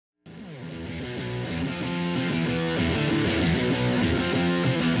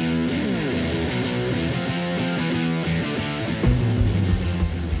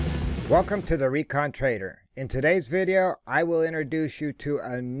Welcome to the Recon Trader. In today's video, I will introduce you to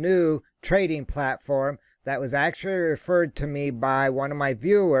a new trading platform that was actually referred to me by one of my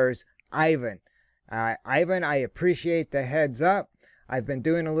viewers, Ivan. Ivan, I appreciate the heads up. I've been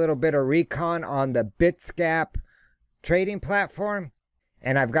doing a little bit of recon on the Bitsgap trading platform,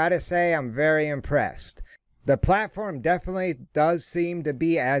 and I've got to say I'm very impressed. The platform definitely does seem to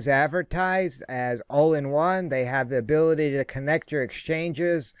be as advertised, as all-in-one. They have the ability to connect your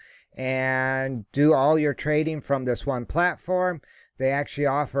exchanges and do all your trading from this one platform. They actually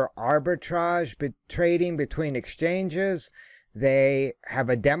offer arbitrage trading between exchanges. They have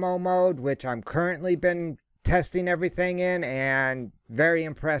a demo mode, which I'm currently been testing everything in, and very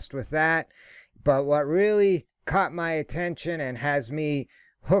impressed with that. But what really caught my attention and has me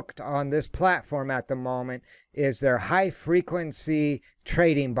hooked on this platform at the moment is their high frequency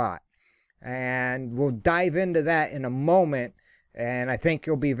trading bot. And we'll dive into that in a moment, and I think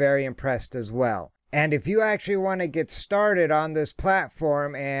you'll be very impressed as well. And if you actually want to get started on this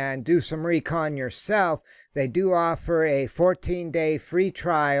platform and do some recon yourself, they do offer a 14-day free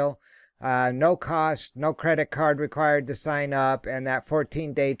trial, no cost, no credit card required to sign up. And that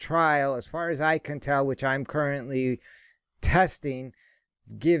 14-day trial, as far as I can tell, which I'm currently testing,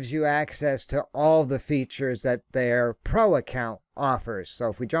 gives you access to all the features that their pro account offers. So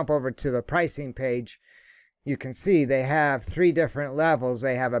if we jump over to the pricing page, you can see they have 3 different levels.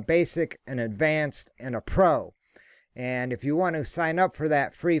 They have a basic, an advanced, and a pro. And if you want to sign up for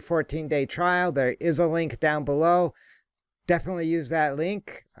that free 14-day trial, there is a link down below. Definitely use that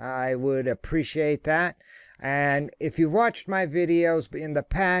link. I would appreciate that. And if you've watched my videos in the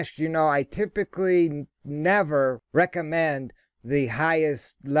past, you know I typically never recommend the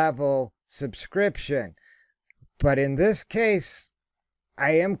highest level subscription. But in this case,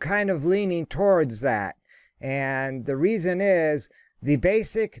 I am kind of leaning towards that. And the reason is, the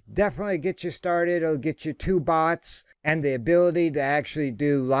basic definitely gets you started. It'll get you 2 bots and the ability to actually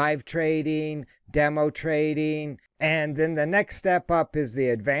do live trading, demo trading. And then the next step up is the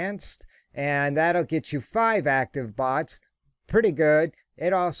advanced, and that'll get you 5 active bots. Pretty good.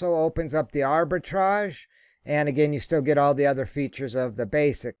 It also opens up the arbitrage. And again, you still get all the other features of the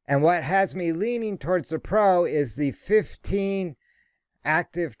basic. And what has me leaning towards the pro is the 15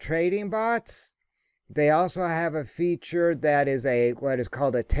 active trading bots. They also have a feature that is what is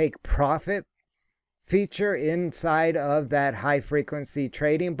called a take profit feature inside of that high frequency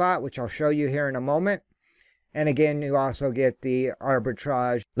trading bot, which I'll show you here in a moment. And again, you also get the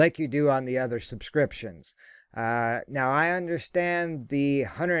arbitrage like you do on the other subscriptions. Now, I understand the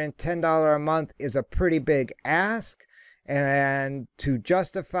 $110 a month is a pretty big ask, and to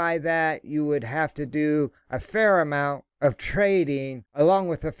justify that, you would have to do a fair amount of trading along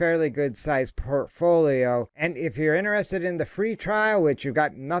with a fairly good sized portfolio. And if you're interested in the free trial, which you've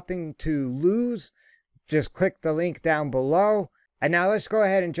got nothing to lose, just click the link down below. And now let's go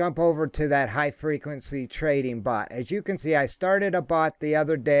ahead and jump over to that high frequency trading bot. As you can see, I started a bot the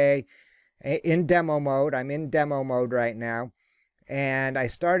other day in demo mode. I'm in demo mode right now. And I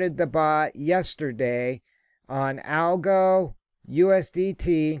started the bot yesterday on Algo,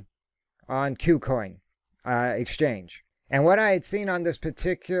 USDT, on KuCoin exchange. And what I had seen on this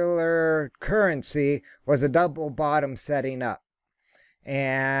particular currency was a double bottom setting up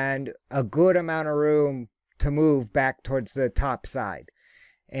and a good amount of room to move back towards the top side.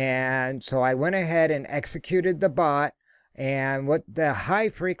 And so I went ahead and executed the bot. And what the high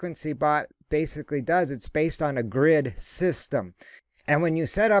frequency bot basically does, it's based on a grid system. And when you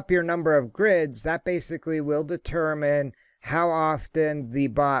set up your number of grids, that basically will determine how often the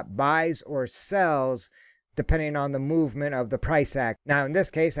bot buys or sells depending on the movement of the price act. Now, in this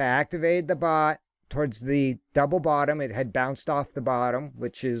case, I activated the bot towards the double bottom. It had bounced off the bottom,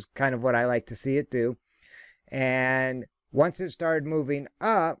 which is kind of what I like to see it do. And once it started moving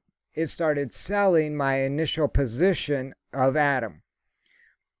up, it started selling my initial position of Atom.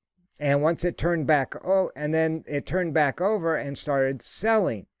 And once it turned back, and then it turned back over and started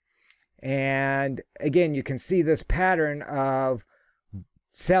selling. And again, you can see this pattern of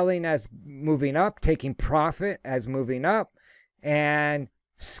selling as moving up, taking profit as moving up, and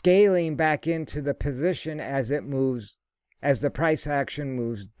scaling back into the position as it moves, as the price action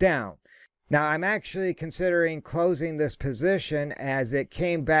moves down. Now, I'm actually considering closing this position as it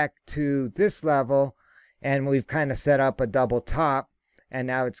came back to this level, and we've kind of set up a double top, and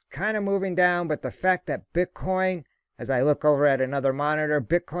now it's kind of moving down. But the fact that Bitcoin, as I look over at another monitor,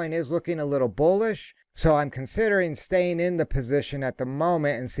 Bitcoin is looking a little bullish. So I'm considering staying in the position at the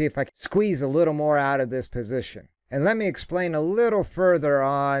moment and see if I can squeeze a little more out of this position. And let me explain a little further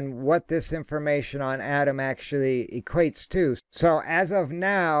on what this information on Atom actually equates to. So as of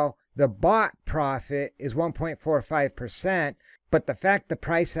now, the bought profit is 1.45%, but the fact the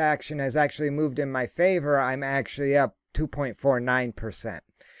price action has actually moved in my favor, I'm actually up 2.49%.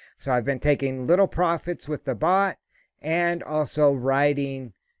 So I've been taking little profits with the bought and also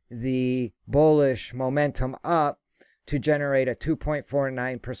riding the bullish momentum up to generate a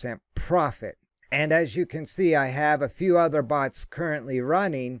 2.49% profit. And as you can see, I have a few other bots currently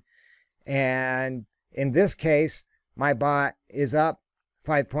running, and in this case, my bot is up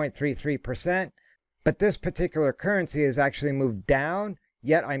 5.33%, but this particular currency has actually moved down,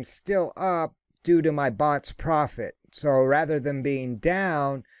 yet I'm still up due to my bot's profit. So rather than being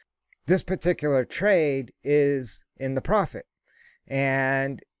down, this particular trade is in the profit.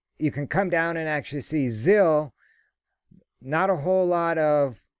 And you can come down and actually see ZIL, not a whole lot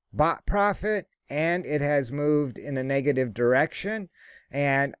of bot profit, and it has moved in a negative direction.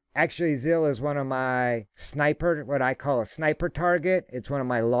 And actually ZIL is one of my sniper, what I call a sniper target. It's one of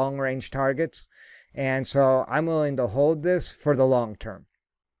my long range targets. And so I'm willing to hold this for the long term.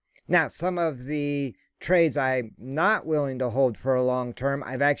 Now, some of the trades I'm not willing to hold for a long term,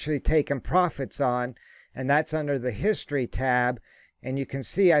 I've actually taken profits on, and that's under the history tab. And you can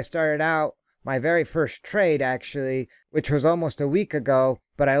see I started out my very first trade actually, which was almost a week ago,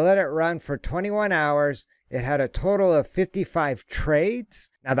 but I let it run for 21 hours. It had a total of 55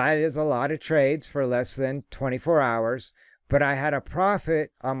 trades. Now that is a lot of trades for less than 24 hours, but I had a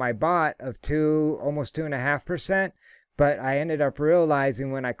profit on my bot of almost 2.5%, but I ended up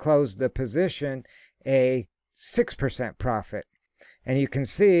realizing when I closed the position a 6% profit. And you can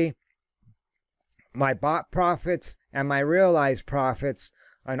see my bot profits and my realized profits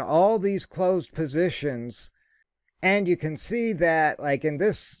on all these closed positions. And you can see that, like in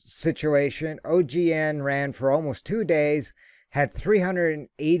this situation, OGN ran for almost 2 days, had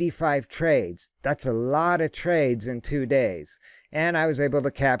 385 trades. That's a lot of trades in 2 days. And I was able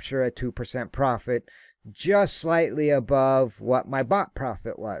to capture a 2% profit, just slightly above what my bot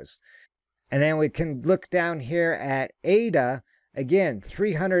profit was. And then we can look down here at ADA. Again,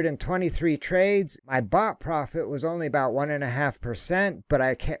 323 trades. My bot profit was only about 1.5%, but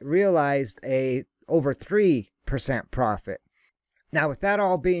I realized a over 3% profit. Now, with that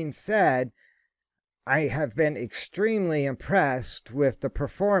all being said, I have been extremely impressed with the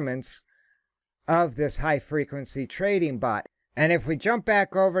performance of this high frequency trading bot. And if we jump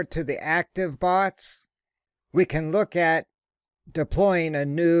back over to the active bots, we can look at deploying a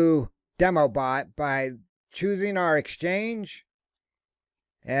new demo bot by choosing our exchange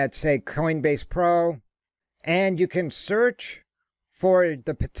at, say, Coinbase Pro, and you can search for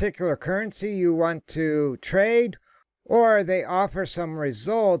the particular currency you want to trade, or they offer some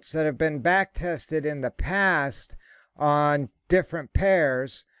results that have been back tested in the past on different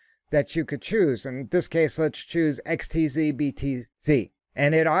pairs that you could choose. In this case, let's choose XTZ BTZ,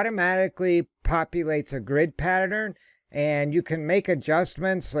 and it automatically populates a grid pattern, and you can make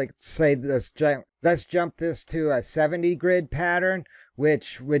adjustments, like say let's jump this to a 70 grid pattern,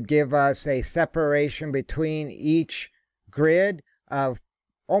 which would give us a separation between each grid of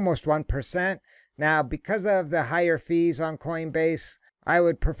almost 1%. Now, because of the higher fees on Coinbase, I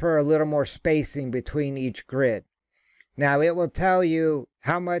would prefer a little more spacing between each grid. Now, it will tell you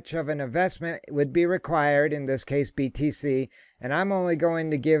how much of an investment would be required, in this case BTC, and I'm only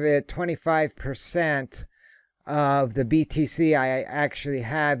going to give it 25% of the BTC I actually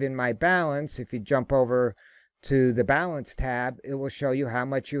have in my balance. If you jump over to the balance tab, it will show you how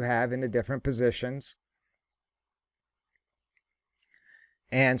much you have in the different positions.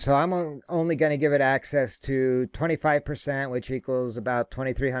 And so I'm only going to give it access to 25%, which equals about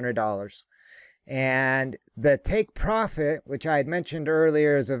 $2,300. And the take profit, which I had mentioned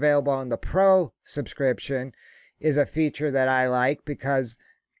earlier is available on the Pro subscription, is a feature that I like because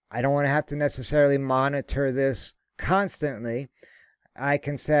I don't want to have to necessarily monitor this constantly. I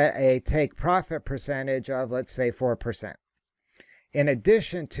can set a take profit percentage of, let's say, 4%. In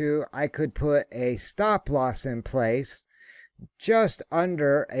addition to, I could put a stop loss in place just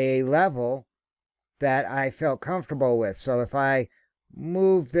under a level that I felt comfortable with. So if I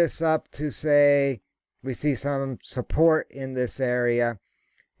move this up to, say, we see some support in this area,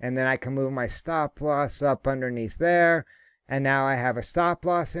 and then I can move my stop loss up underneath there, and now I have a stop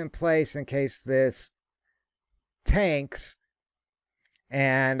loss in place in case this tanks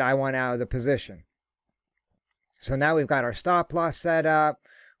and I want out of the position. So now we've got our stop loss set up,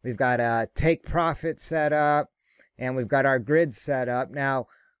 we've got a take profit set up, and we've got our grid set up. Now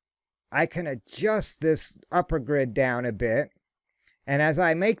I can adjust this upper grid down a bit, and as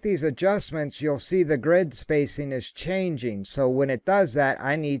I make these adjustments, you'll see the grid spacing is changing. So when it does that,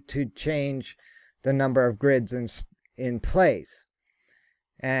 I need to change the number of grids in place.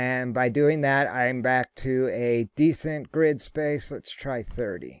 And by doing that, I'm back to a decent grid space. Let's try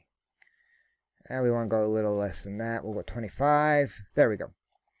 30. And we want to go a little less than that. We'll go 25. There we go.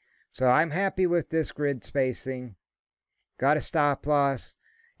 So I'm happy with this grid spacing. Got a stop loss.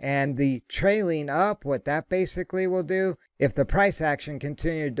 And the trailing up, what that basically will do, if the price action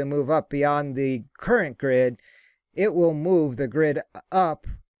continued to move up beyond the current grid, it will move the grid up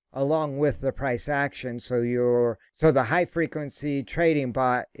along with the price action. So the high frequency trading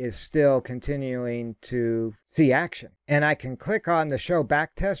bot is still continuing to see action. And I can click on the show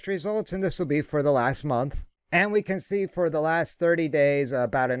backtest results, and this will be for the last month. And we can see for the last 30 days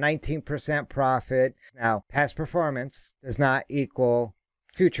about a 19% profit. Now, past performance does not equal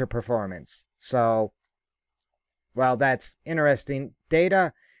future performance. So, while that's interesting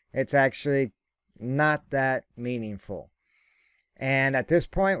data, it's actually not that meaningful. And at this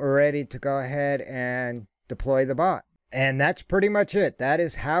point, we're ready to go ahead and deploy the bot. And that's pretty much it. That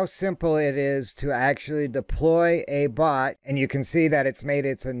is how simple it is to actually deploy a bot. And you can see that it's made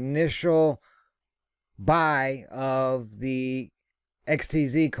its initial buy of the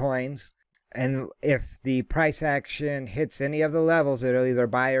XTZ coins. And if the price action hits any of the levels, it'll either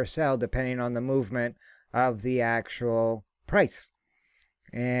buy or sell depending on the movement of the actual price.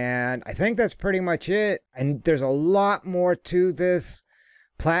 And I think that's pretty much it. And there's a lot more to this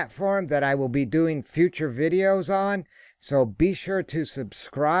platform that I will be doing future videos on. So be sure to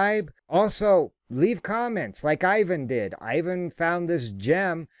subscribe. Also, leave comments like Ivan did. Ivan found this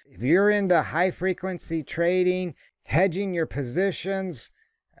gem. If you're into high frequency trading, hedging your positions,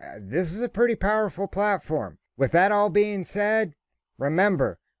 this is a pretty powerful platform. With that all being said,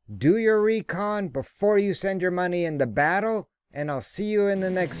 remember, do your recon before you send your money into battle, and I'll see you in the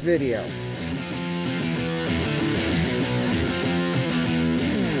next video.